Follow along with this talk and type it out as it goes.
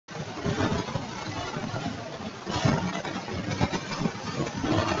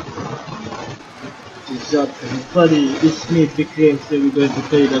What's up everybody, it's me Fikry and today we're going to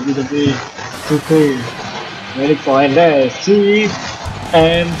play WWE 2K ready for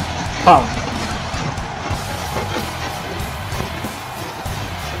Cmpunk.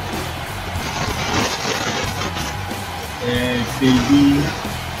 Baby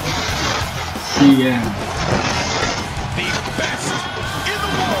CM. The best in the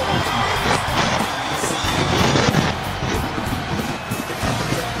world.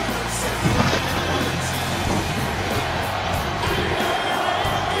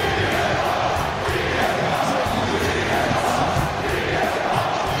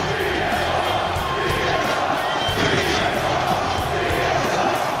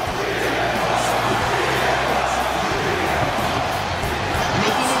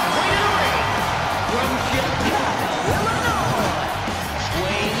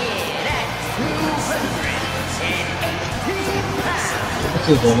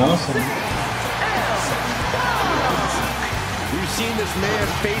 This is awesome. We've seen this man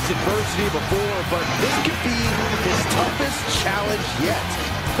face adversity before, but this could be his toughest challenge yet.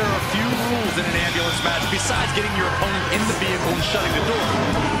 There are a few rules in an ambulance match besides getting your opponent in the vehicle and shutting the door.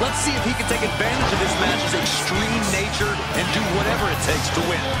 Let's see if he can take advantage of this match's extreme nature and do whatever it takes to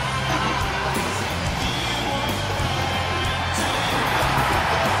win.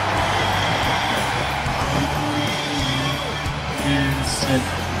 Set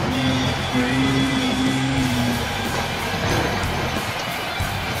me free.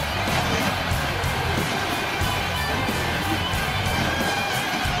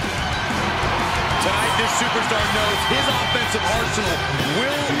 Tonight, this superstar knows his offensive arsenal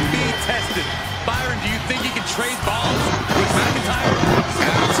will be tested. Byron, do you think he can trade balls with McIntyre?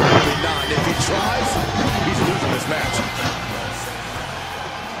 Absolutely not. If he tries, he's losing this match.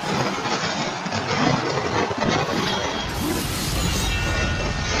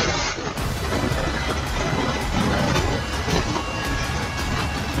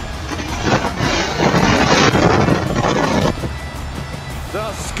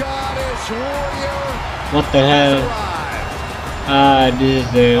 The Scottish Warrior. What the hell? This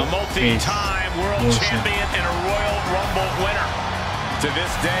is the multi-time world champion and a Royal Rumble winner. To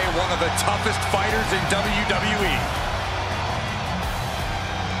this day, one of the toughest fighters in WWE.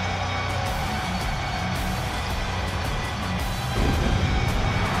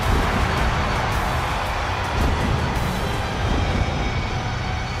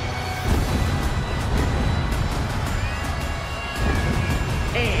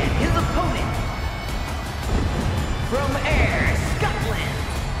 And his opponent, from Ayr, Scotland,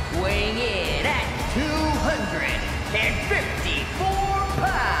 weighing in at 254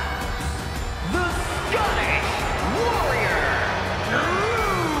 pounds, the Scottish Warrior,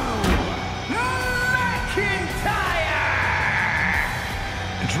 Drew McIntyre!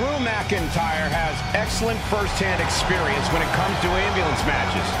 Drew McIntyre has excellent first-hand experience when it comes to ambulance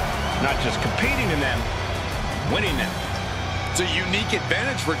matches. Not just competing in them, winning them. It's a unique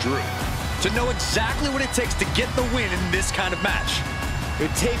advantage for Drew to know exactly what it takes to get the win in this kind of match.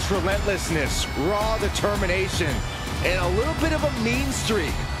 It takes relentlessness, raw determination, and a little bit of a mean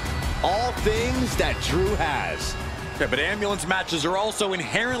streak. All things that Drew has. Yeah, but ambulance matches are also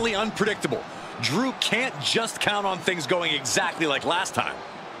inherently unpredictable. Drew can't just count on things going exactly like last time.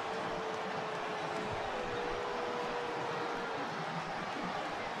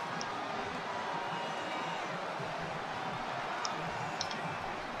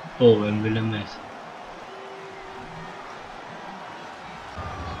 Oh, and William.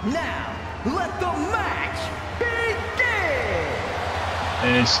 Now, let the match begin!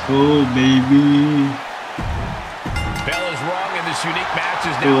 Let's go, baby. Bell is wrong, and this unique match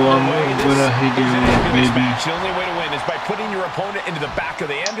is Oh, now I'm gonna hit you, baby. The only way to win is by putting your opponent into the back of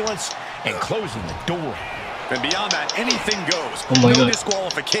the ambulance and closing the door. And beyond that, anything goes. Oh my no God.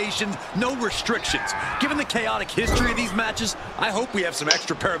 disqualifications, no restrictions. Given the chaotic history of these matches, I hope we have some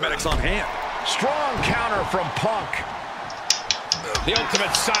extra paramedics on hand. Strong counter from Punk. The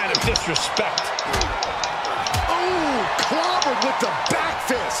ultimate sign of disrespect. Ooh, clobbered with the back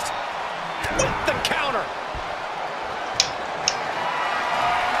fist. With the counter.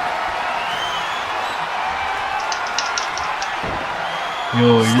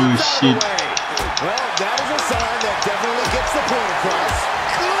 Yo, you shit. Well, that is a sign that definitely gets the point across.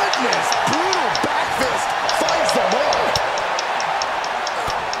 Goodness, brutal back fist finds the mark.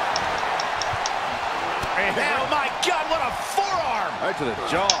 Oh my God, what a forearm! Right to the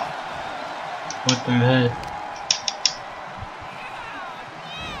jaw. What the hell?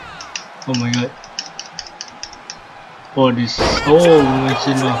 Oh my God. Body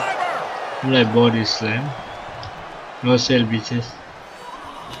mention of like body slam. No sell bitches.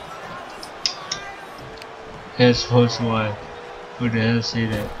 Has force one. Who the hell say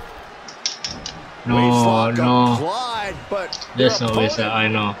that? No, Waistlock no. applied, but There's their no way that opponent I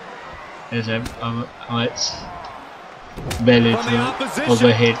know. There's a what's belly From the to opposition.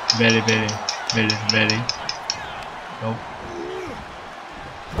 overhead, belly. Nope.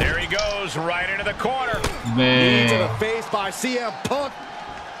 There he goes, right into the corner. knee to the Bang. face by Cmpunk.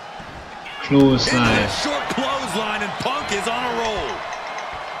 Close Into the line. short clothesline, and Punk is on a roll.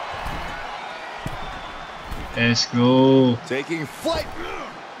 Let's go. Taking flight.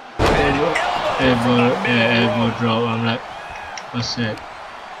 Elbow drop. I'm like, what's that?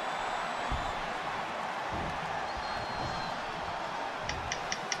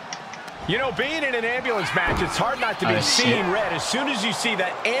 You know, being in an ambulance match, it's hard not to be seeing red as soon as you see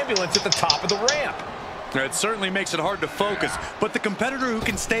that ambulance at the top of the ramp. It certainly makes it hard to focus, but the competitor who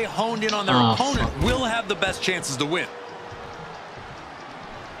can stay honed in on their opponent will have the best chances to win.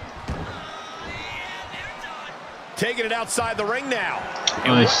 Taking it outside the ring now.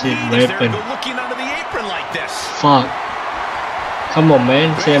 Oh shit, Is there weapon. to go looking under the apron like this? Fuck. Come on,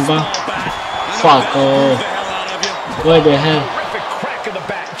 man. Cmpunk. Fuck off. What the hell? Terrific crack of the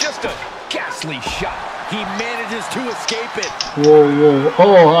bat. Just a ghastly shot. He manages to escape it. Whoa.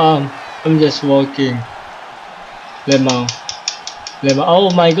 Oh, I'm just walking. Lemon.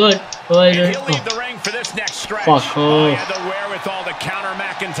 Oh my god. Why And the he'll leave the ring for this next stretch. Fuck He off. had the wherewithal to counter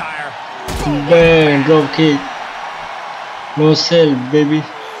McIntyre. Bang, drop kick. No sell, baby.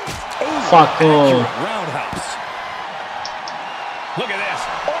 Fuck off. Roundhouse. Look at this.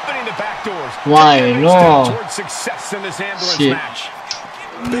 Opening the back doors. Why? Every No. step towards success in this ambulance Shit. match.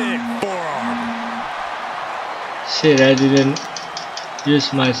 Big forearm. Shit, I didn't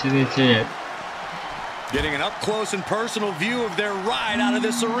use my signature yet. Getting an up-close and personal view of their ride out of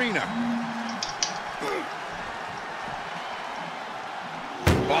this arena.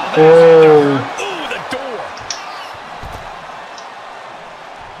 Oh. Ooh, the door.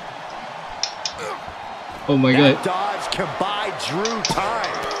 Oh my That god. dodge can buy Drew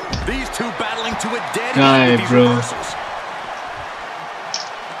time. These two battling to a dead Die, end with these bro. reversals.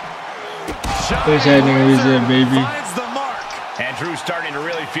 What's happening with it, baby? Finds the mark. And Drew's starting to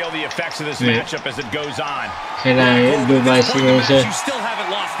really feel the effects of this Wait. matchup as it goes on. Can I do my At this point in the match, signature? you still haven't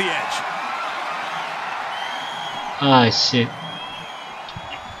lost the edge. Ah, shit.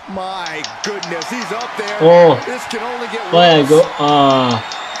 My goodness, he's up there. Oh. This can only get worse. Why I go? Oh,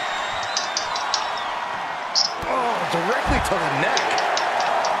 directly to the neck.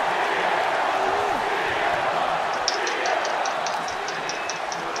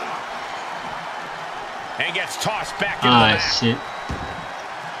 And gets tossed back into the mat. Shit.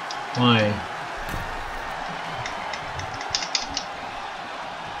 Why?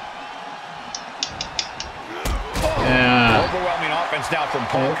 Yeah. Overwhelming offense now from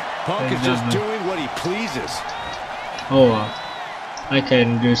Punk. Punk is just doing what he pleases. Oh, I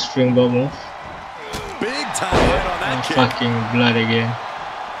can do springboard move. Big time hit on that kick. Fucking blood again.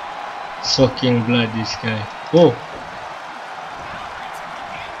 Soaking blood, this guy. Whoa.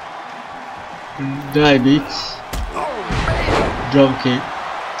 Die, bitch. Drop kick.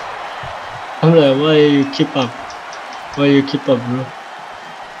 I'm like, why you keep up? Why you keep up, bro?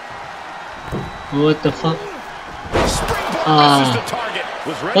 What the fuck? Misses the target.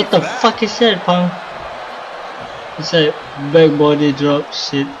 Was ready What for the that. fuck is that, Punk? It's a back body drop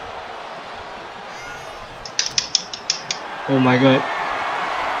shit. Oh my god.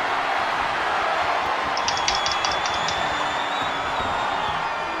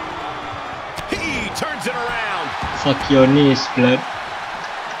 He turns it around. Fuck your knees, blood.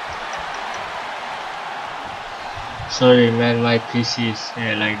 Sorry, man, my PC is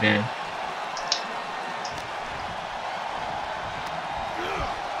like that.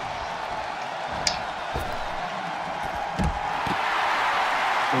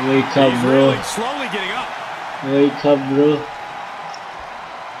 Wake up, He's bro. really slowly getting up. Wake up, bro.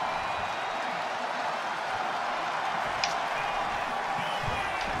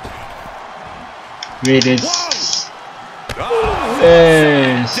 Wait, it's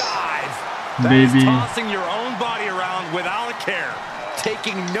yes, Dive. baby. Tossing your own body around without a care.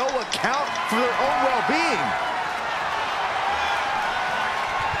 Taking no account for their own well-being.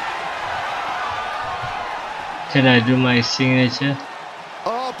 Can I do my signature?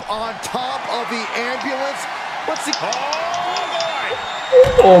 Up on top of the ambulance. What's he?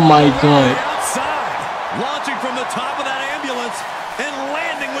 Oh my god. Outside, launching from the top of that ambulance and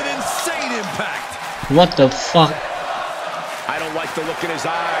landing with insane impact. What the fuck? I don't like the look in his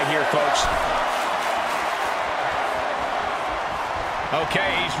eye here, folks.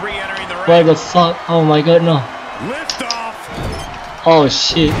 Okay, he's re-entering the ring. What the fuck? Oh my god, no. Lift off. Oh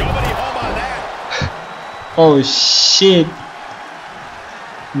shit. Nobody home on that. Oh shit.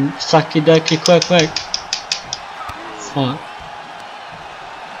 Sucky ducky quack quack. Fuck.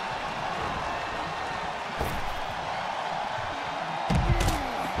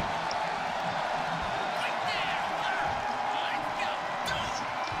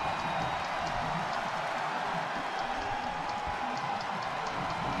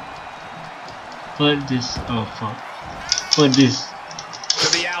 What this? Oh fuck. What this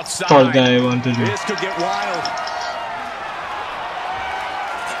To the outside. tall guy want to do? This could get wild.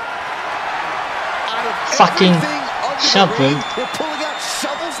 Fucking shovel. We're pulling out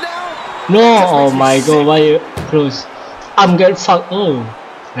shovels now? No, oh my god, why you close? I'm getting fucked. Oh,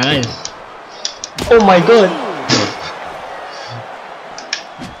 nice. Oh my god.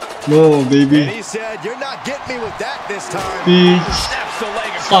 No, baby. And he said, "You're not getting me with that this time." Bitch. Snaps the leg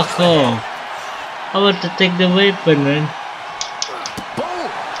across Fuck the head. off. I want to take the weapon, man. Boom.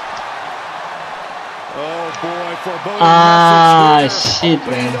 Oh boy, foreboding Ah, message here. shit,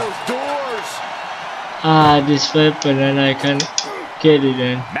 Opening man. those doors. Ah, this weapon, and I can't get it,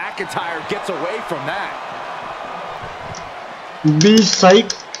 man. McIntyre gets away from that. Be psych.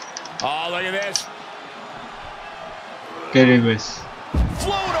 Oh, look at this. Get it, miss.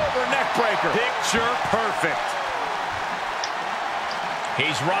 Float over neck breaker. Picture perfect.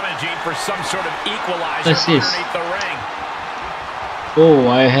 He's rummaging for some sort of equalizer What's this? underneath the ring. Oh,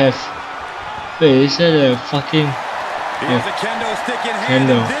 I have. Wait, is that a fucking Here's a kendo stick in hand.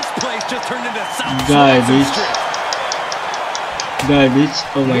 kendo? And this place just turned into South Die, Swanson bitch. Street. Die, bitch.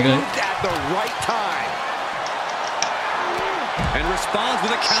 Oh my god. Moved at the right time. And responds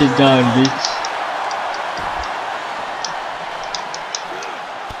with a counter. Sit down, bitch.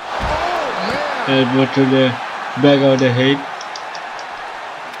 Elbow to the back of the head.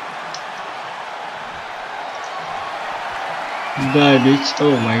 Die, bitch.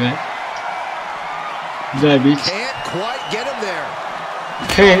 Oh my god. Die, bitch. Can't quite get him there.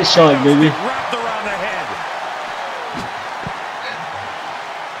 Headshot, baby. Wrapped around the head.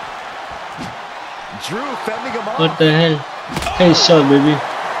 Drew fending him off. What the hell? Headshot, baby.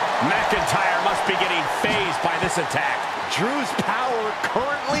 McIntyre must be getting phased by this attack. Drew's power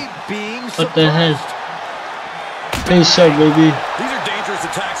currently being What the hell? suppressed. Headshot, baby. These are dangerous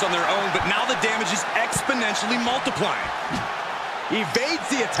attacks on their own, but now the damage is exponentially multiplying. Evades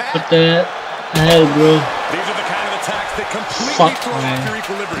the attack. What the hell, bro? These are the kind of attacks that completely Fuck, throw man. off your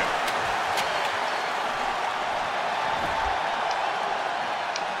equilibrium.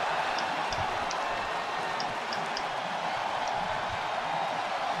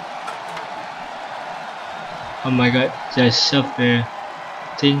 Oh my god, just shove the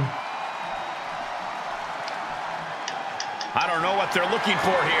thing. I don't know what they're looking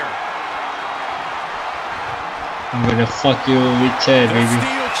for here. I'm gonna fuck you with chair, The baby.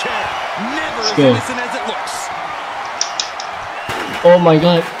 steel chair, never Let's as go. innocent as it looks. Oh my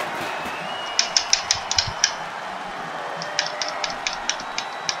god.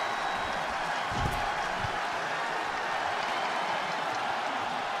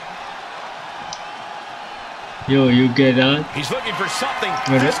 Yo, you get out. He's looking for something.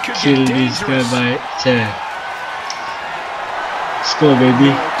 I'm gonna This could kill get this guy dangerous. by chair. Let's go, baby.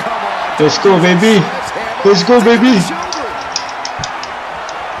 Come on. Let's go, baby. Let's go, baby.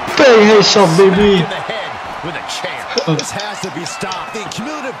 Bang, headshot, baby. In the head with a chair. This has to be stopped. The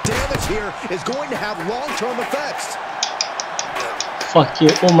cumulative damage here is going to have long-term effects. Fuck you.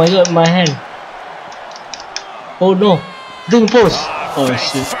 Oh my god, my hand. Oh no. Ring post. Oh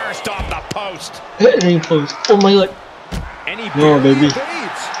Face shit. first off the post. Ring post. Oh my god. And he No, barely baby.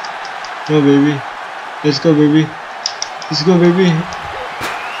 Evades. No, baby. Let's go, baby. Let's go, baby.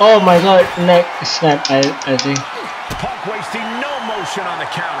 Oh my god. Neck snap, I think. Punk wasting no motion on the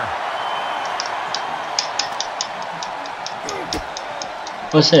counter.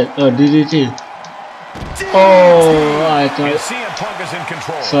 What's that? Oh, DDT. Oh, I And thought. Cmpunk is in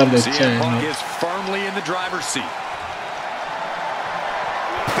control. Saw the CM chair. Punk No. is firmly in the driver's seat.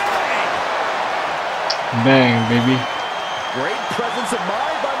 Bang, baby. Great presence of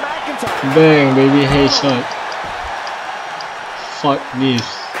mind by McIntyre. Bang, baby. Headshot. Fuck this.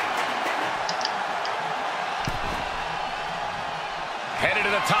 Headed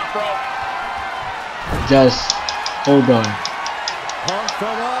to the top rope. Just hold on. Punk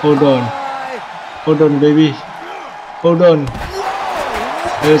from up Hold on. high. Hold on, baby. Hold on.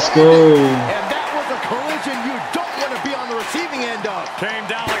 Let's go. And that was a collision you don't want to be on the receiving end of. Came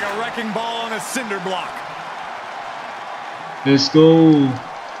down like a wrecking ball on a cinder block. Let's go.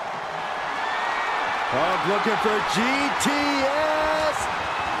 Punk looking for GTS.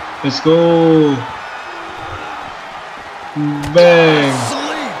 Let's go. Bang.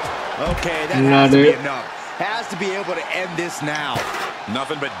 Sleep. Okay, that has to Another be enough. has to be able to end this now.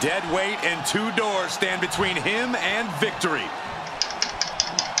 Nothing but dead weight and 2 doors stand between him and victory.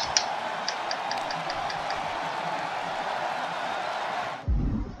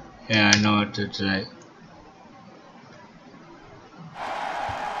 Yeah, I know what to do.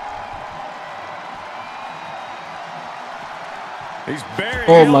 He's buried.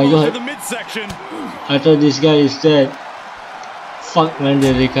 Oh my god. The midsection. I thought this guy is dead. Fuck man,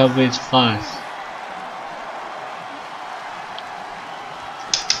 the recovery is fast.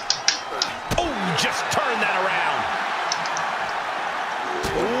 Oh, just turn that around.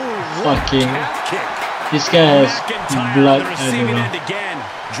 Ooh, Fucking. Kick. This guy has McIntyre blood on the receiving end everywhere. again.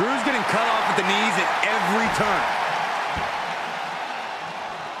 Drew's getting cut off at the knees at every turn.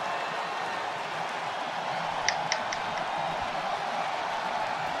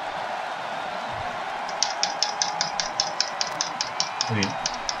 Wait.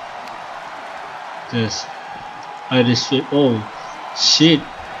 This. I just sweep. Oh shit.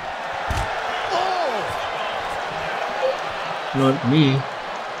 Not me.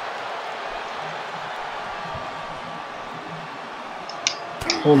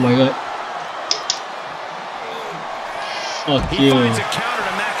 Oh my god. Fuck He you. finds a counter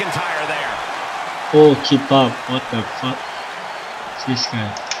to McIntyre there. Oh, keep up. What the fuck? This guy.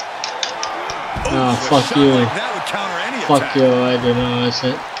 Ah, A fuck shot you. like that would counter any Fuck attack. you. I don't know what's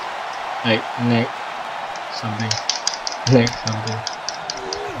it. Like neck. Something. Neck something.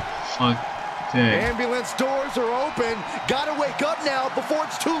 Fuck that. ambulance doors are open. Gotta wake up now before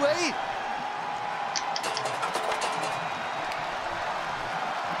it's too late.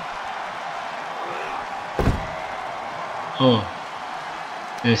 Oh.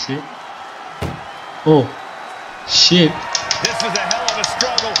 That's it. Oh. Shit. This is a hell of a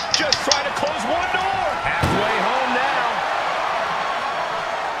struggle. Just trying to close one door. Halfway home now.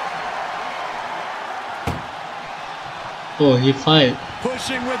 Oh, he fight.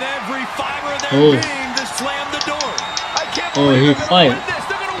 Pushing with every fiber of their Oh. being to slam the door. I can't Oh, believe he they're fight. gonna win this.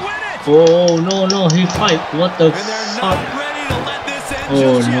 They're gonna win it. Oh no no, he fight. What the And they're not fuck? ready to let this end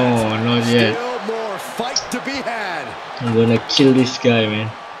Oh just yet. no, not yet. Still more fight to be had. I'm gonna kill this guy, man.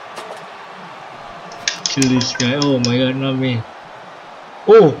 Kill this guy. Oh my god, not me.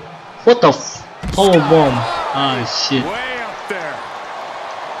 Oh, what the f? Power bomb. Ah shit. Way up there.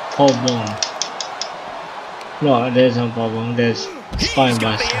 Power bomb. No, there's no power bomb. There's spine He's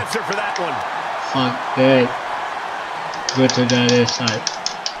got the buster. answer for that one. Fuck that. Go to the other side.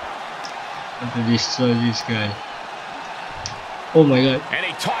 Want to destroy this guy. Oh my god. And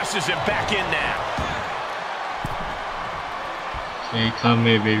he tosses him back in now. Okay, come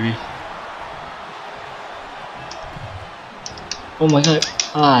here, baby. Oh my god.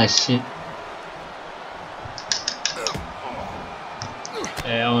 Ah, shit.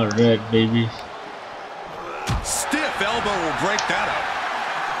 Hey, all red, baby. Stiff elbow will break that up.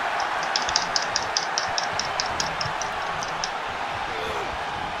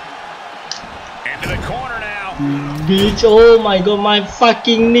 Into the corner now. Bitch, oh my god, my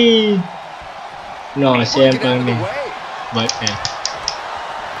fucking knee. No, Cmpunk knee. But yeah.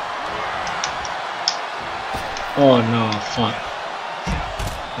 Oh no, fuck.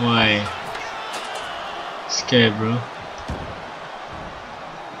 Why? Scared, bro.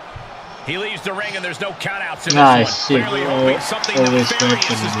 He leaves the ring and there's no countouts in this Ah, one. shit. Clearly Oh, hoping something always nefarious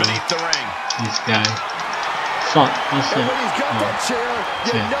weapon, is bro. beneath the ring. This guy. Fuck, what's And that? when he's got that Oh, chair,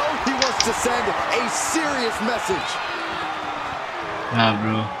 you shit. know he wants to send a serious message. Nah,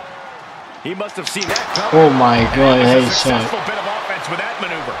 bro. He must have seen that coming. Oh my god, And that was a headshot. successful bit of offense with that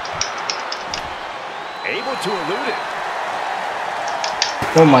maneuver. Able to elude it.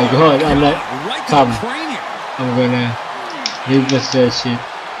 Oh my god, I'm like, Right to come. the cranium. I'm gonna reverse that shit.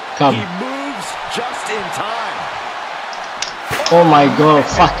 Come. He moves just in time. Oh my god,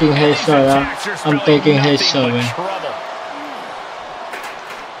 fucking These headshot. attacks are I'm spelling taking nothing headshot, but man. trouble.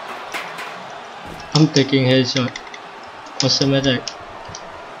 I'm taking headshot. Awesome attack.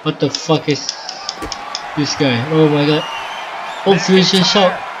 What the fuck is this guy? Oh my god. Oh, future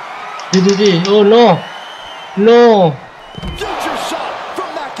shot. DDD. Oh no. No. Future shot from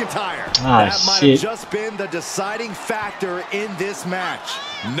McIntyre. Ah, That might shit. have just been the deciding factor in this match.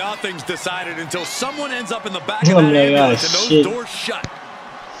 Nothing's decided until someone ends up in the back Oh of that my ambulance God, and those shit. doors shut.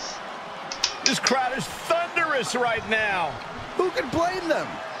 This crowd is thunderous right now. Who can blame them?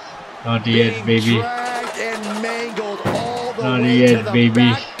 Not yet, baby. Dragged and mangled all the Not way yet, to the baby.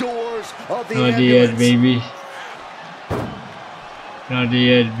 back doors of the Not ambulance. yet, baby. Not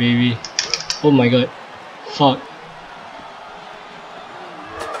yet, baby. Oh my god. Fuck.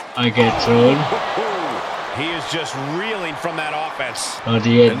 I get thrown. He is just reeling from that offense. Not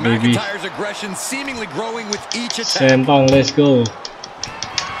yet, And baby. McIntyre's aggression seemingly growing with each attack. Cmpunk, let's go.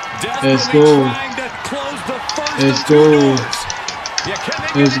 Let's Desperately go. trying to close the first Let's of two go. doors. Yeah,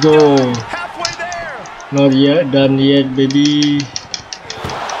 can they Let's get it go. done? Halfway there. Not yet, done yet, baby.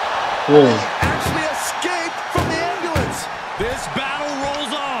 Oh, Actually escaped from the ambulance. This battle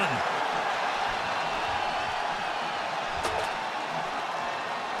rolls on.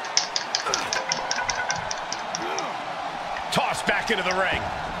 Tossed back into the ring.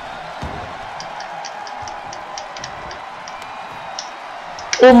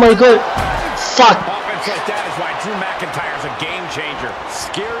 oh my god. Fuck. Offense like that is why Drew McIntyre's a game changer.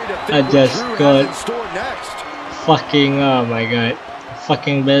 Scary to I think what just Drew got- has in store next. Fucking, oh my god.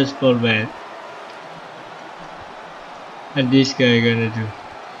 Fucking baseball bat. And this guy gonna do.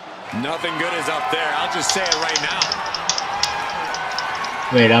 Nothing good is up there. I'll just say it right now.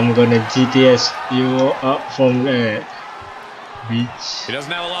 Wait, I'm gonna GTS you up from there. Bitch. He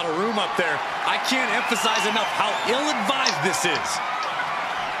doesn't have a lot of room up there. I can't emphasize enough how ill-advised this is.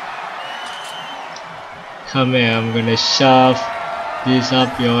 Come here, I'm gonna shove this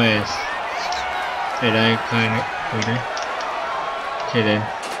up your ass. Wait, I kinda go there. Okay then.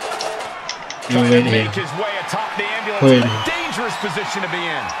 You Trying wait to here. make his way atop the ambulance. Wait. A dangerous position to be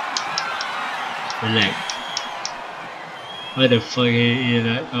in. Relax. What the fuck is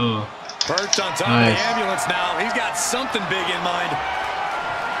that? Oh. Perched on top of Nice. the ambulance now. He's got something big in mind.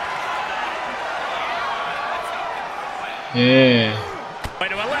 Yeah.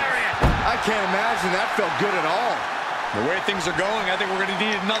 Into a lariat. I can't imagine that felt good at all. The way things are going, I think we're going to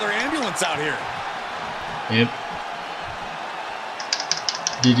need another ambulance out here. Yep.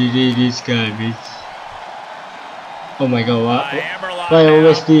 DDD this guy, bitch. Oh my god, why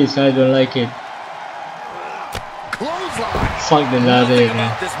always this? I don't like it. Clothesline. Fuck the ladder, Nothing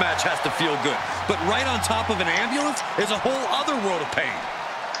man. about this match has to feel good. But right on top of an ambulance is a whole other world of pain.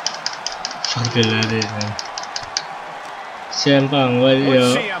 Fuck the ladder, man. Cmpunk, what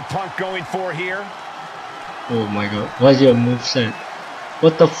What's your... Cmpunk going for here? Oh my god, what's your moveset?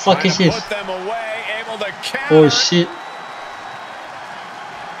 What the fuck is Trying to this? put them away, able to counter Oh shit.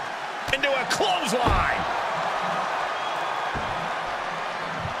 into a clothesline.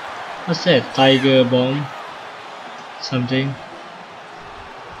 What's that? Tiger bomb? Something?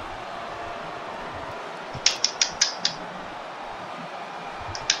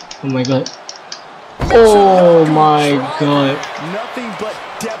 Oh my god. Oh my god. Nothing but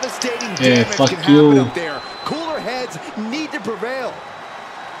devastating Yeah, damage fuck can happen you. up there. Cooler heads need to prevail.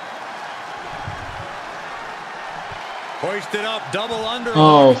 Hoisted up, double under.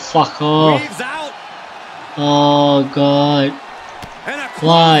 Oh fuck off. Weaves out. Oh god. And a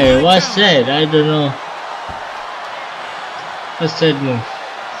Why? clothesline What's counter. that? I don't know. What's that move?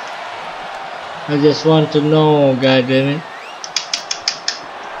 I just want to know, goddammit.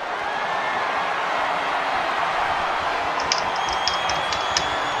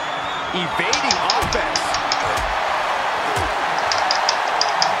 Evading offense.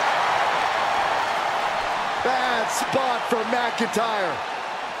 Bad spot for McIntyre.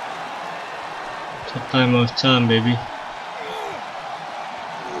 It's a time of charm, baby.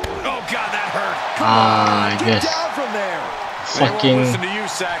 Oh, God, that hurt. Ah, I Get guess. down from there. They won't Fucking listen to you,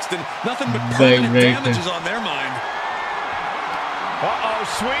 Saxton. Nothing but big permanent break damages then. on their mind. Uh-oh,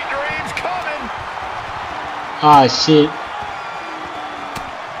 sweet dreams coming. ah shit.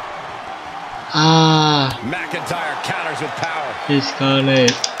 Ah, McIntyre counters with power. he's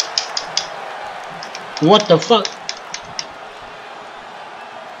carnage. What the fuck?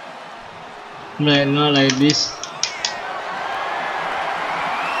 Like not like this.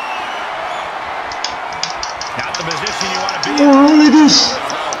 Not the position you want to be in. Oh, not like this.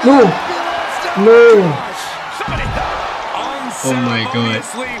 No, no. Somebody Oh my god.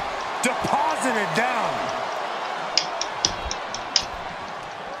 Unceremoniously deposited down.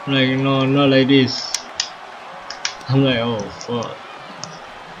 Like no, not like this. I'm like, oh fuck.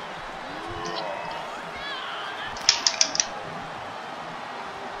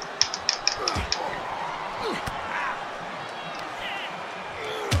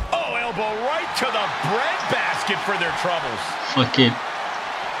 Oh, elbow right to the breadbasket for their troubles. Fuck it.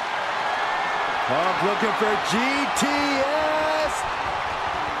 Punk looking for GTS.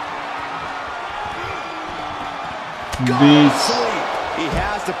 Bitch. Sleep. He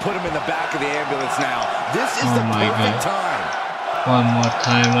has to put him in the back of the ambulance now. This is Oh the my perfect God. time. One more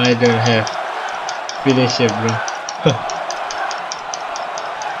time, I don't have. Finish it, bro.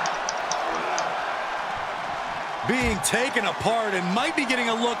 Being taken apart and might be getting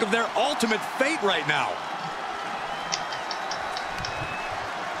a look of their ultimate fate right now.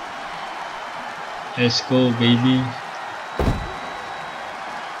 Let's go, baby.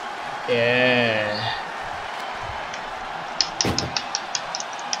 Yeah.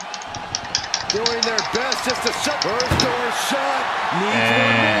 Doing their best just to shut. First door shut. Needs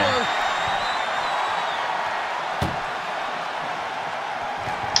one more.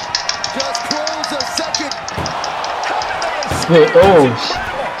 Just close a second. Wait, oh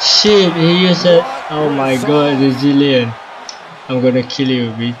shit, he used it. Oh my god, resilient. I'm gonna kill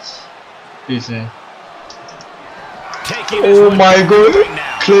you, bitch. Listen. Oh my god,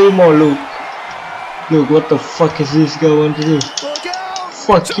 Claymore, look. Look, what the fuck is this guy want to do?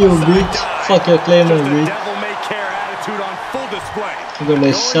 Fuck you, bitch. Fuck your Claymore, bitch. I'm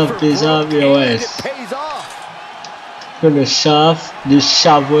gonna shove this up your ass. I'm gonna shove this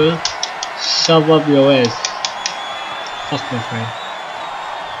shovel. Shove up your ass. Fuck my friend.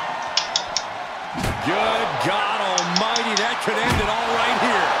 Good God Almighty, that could end it all right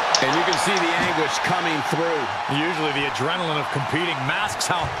here. And you can see the anguish coming through. Usually the adrenaline of competing masks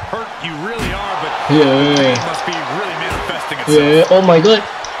how hurt you really are, but yeah, it must be really manifesting itself. Yeah, oh my god.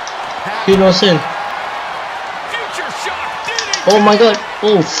 Innocent. Future shock, DDT. Oh my god.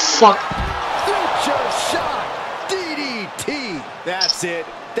 Oh fuck. Future shock, DDT. That's it.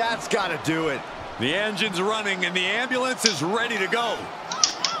 That's gotta do it. The engine's running and the ambulance is ready to go.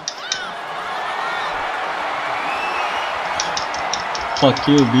 Fuck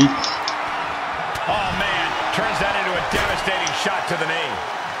you, bitch. Oh man, turns that into a devastating shot to the knee.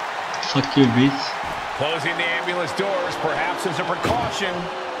 Fuck you, bitch. Closing the ambulance doors, perhaps as a precaution.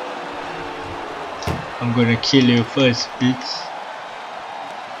 I'm gonna kill you first, bitch.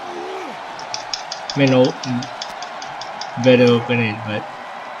 Man, no, better open it, but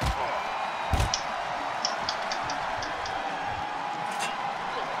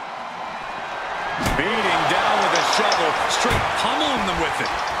beating down with a shovel, straight pummeling them with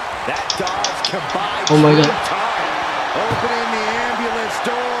it. That dodge combined. oh my god. Opening the ambulance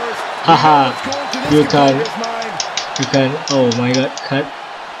doors. Haha. You can. Oh my god. Cut.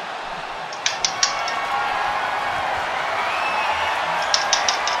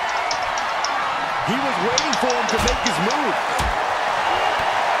 He was waiting for him to make his move.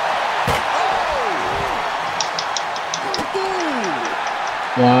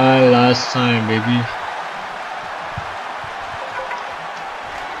 Oh! One last time, baby.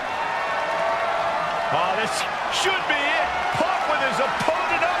 Oh, this should be it. Punk with his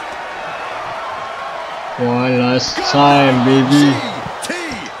opponent up. One last time, baby.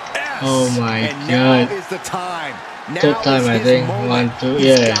 Oh my god. Now is the time. Third time, I think. Moment. 1, 2, He's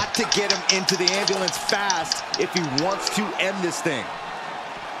yeah. got to get him into the ambulance fast if he wants to end this thing.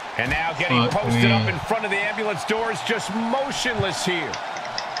 And now getting posted up in front of the ambulance doors, just motionless here.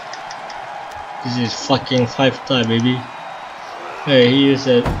 This is fucking 5-star, baby. Hey, he is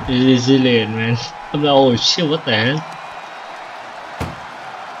a resilient, man. I'm like, oh shit, what the hell?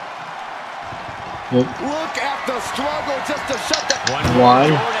 Whoop. Look at the struggle just to shut that.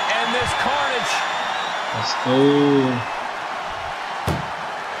 One. To end this carnage. Let's go.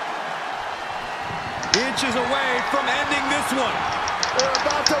 Inches away from ending this one. They're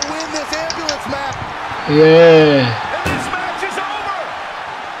about to win this ambulance match. Yeah. And this match is over.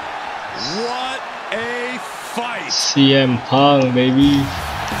 What a fight. Cmpunk, baby.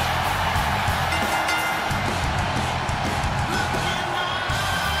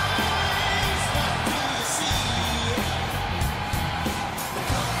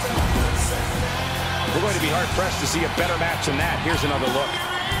 We're going to be hard-pressed to see a better match than that. Here's another look.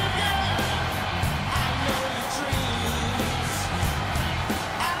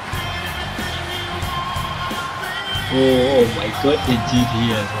 Oh my god, they did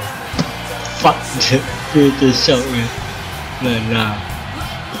here. Fuck the future shock, man. Nah.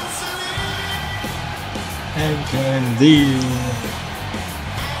 And can deal.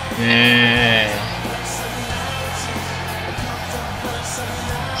 Yeah.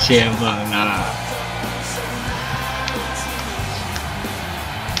 Cmpunk, nah.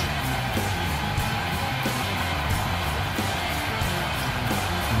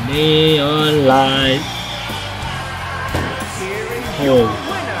 Neon light. Oh,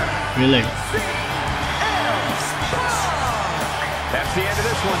 really? That's the end of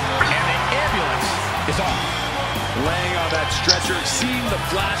this one. And the ambulance is off. Laying on that stretcher, seeing the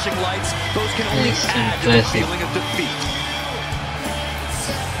flashing lights, those can only Yes, add to the impressive. feeling of defeat.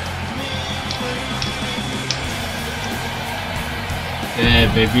 Yeah,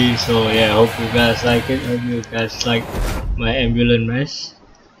 baby. So yeah, hope you guys like it. Hope you guys like my ambulance match.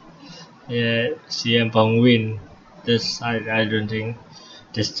 Yeah, Cmpunk win. This I don't think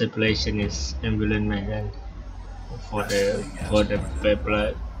the stipulation is ambulance match for the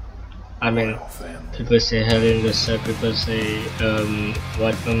paper. I mean, people say Hell in the Cell, people say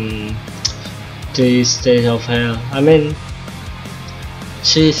what 3 stages of hell. I mean,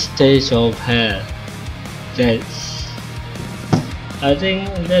 3 stages of hell. I think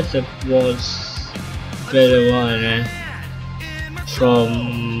that's the most better one, eh?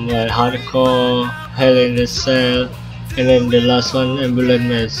 From what, hardcore, Hell in the Cell, and then the last one, ambulance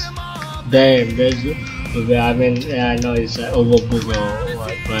match. Damn, that's. I mean, yeah, I know it's overbooked or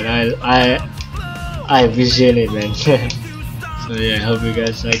what, but I vision it, man. So yeah, hope you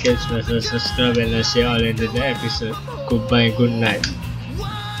guys like it, smash the subscribe, and I'll see you all in the next episode. Goodbye, good night.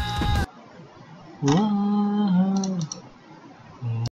 Wow.